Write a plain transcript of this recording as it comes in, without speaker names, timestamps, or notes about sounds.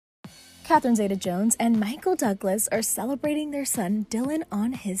Catherine Zeta-Jones and Michael Douglas are celebrating their son Dylan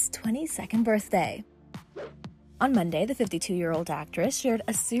on his 22nd birthday. On Monday, the 52-year-old actress shared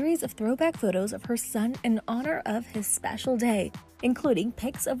a series of throwback photos of her son in honor of his special day, including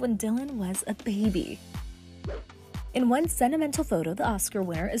pics of when Dylan was a baby. In one sentimental photo, the Oscar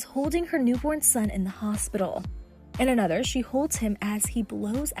winner is holding her newborn son in the hospital. In another, she holds him as he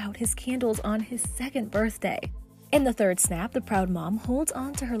blows out his candles on his second birthday. In the third snap, the proud mom holds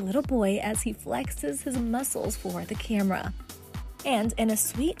on to her little boy as he flexes his muscles for the camera. And in a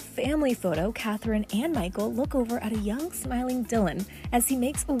sweet family photo, Catherine and Michael look over at a young, smiling Dylan as he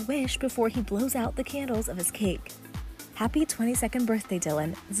makes a wish before he blows out the candles of his cake. Happy 22nd birthday,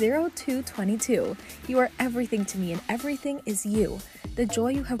 Dylan, 0222. You are everything to me and everything is you. The joy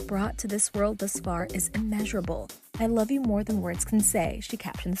you have brought to this world thus far is immeasurable. I love you more than words can say, she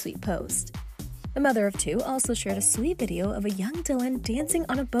captioned the sweet post. The mother of two also shared a sweet video of a young Dylan dancing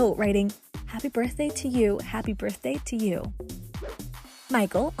on a boat, writing, "Happy birthday to you, happy birthday to you."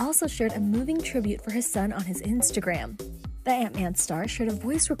 Michael also shared a moving tribute for his son on his Instagram. The Ant-Man star shared a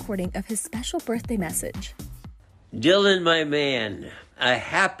voice recording of his special birthday message. Dylan, my man, a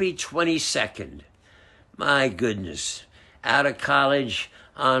happy 22nd. My goodness, out of college,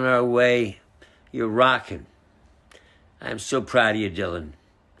 on our way, you're rocking. I'm so proud of you, Dylan.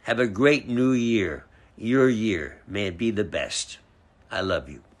 Have a great new year. Your year. May it be the best. I love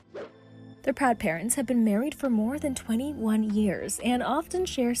you. The proud parents have been married for more than 21 years and often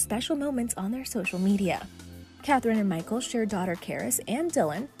share special moments on their social media. Catherine and Michael share daughter Karis and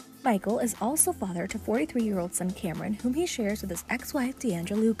Dylan. Michael is also father to 43-year-old son Cameron, whom he shares with his ex-wife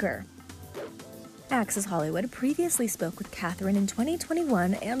Deandra Luker. Access Hollywood previously spoke with Catherine in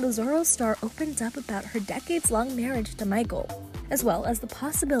 2021, and the Zorro star opened up about her decades-long marriage to Michael, as well as the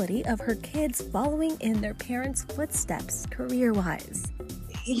possibility of her kids following in their parents' footsteps career-wise.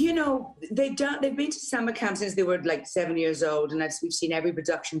 You know, they've been to summer camp since they were like 7 years old, and we've seen every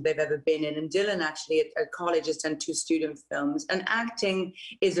production they've ever been in. And Dylan actually at college has done 2 student films, and acting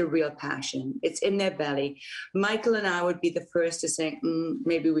is a real passion. It's in their belly. Michael and I would be the first to say,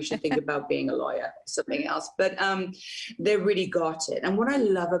 maybe we should think about being a lawyer, something else. But they really got it. And what I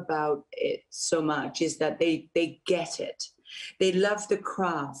love about it so much is that they get it. They love the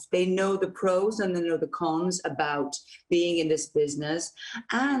craft. They know the pros and they know the cons about being in this business.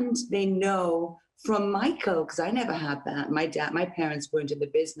 And they know from Michael, because I never had that. My parents weren't in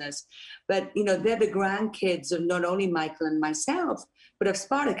the business. But, you know, they're the grandkids of not only Michael and myself, but of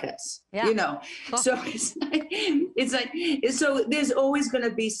Spartacus, you know. So so there's always going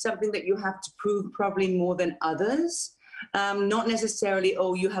to be something that you have to prove, probably more than others. Not necessarily,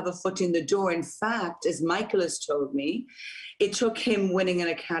 oh, you have a foot in the door. In fact, as Michael has told me, it took him winning an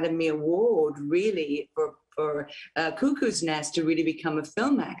Academy Award really for Cuckoo's Nest to really become a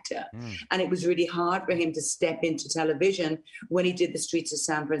film actor. And it was really hard for him to step into television when he did The Streets of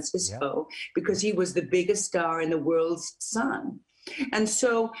San Francisco, because he was the biggest star in the world's son. And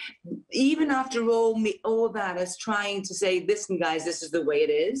so even after all that, us trying to say, listen, guys, this is the way it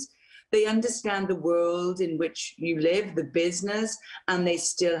is, they understand the world in which you live, the business, and they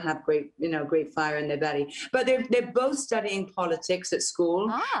still have great fire in their belly. But they're both studying politics at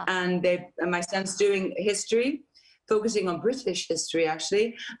school, and my son's doing history, focusing on British history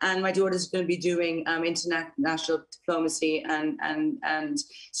actually, and my daughter's going to be doing international diplomacy, and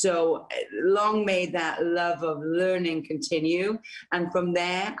so long may that love of learning continue. And from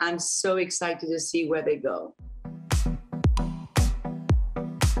there, I'm so excited to see where they go.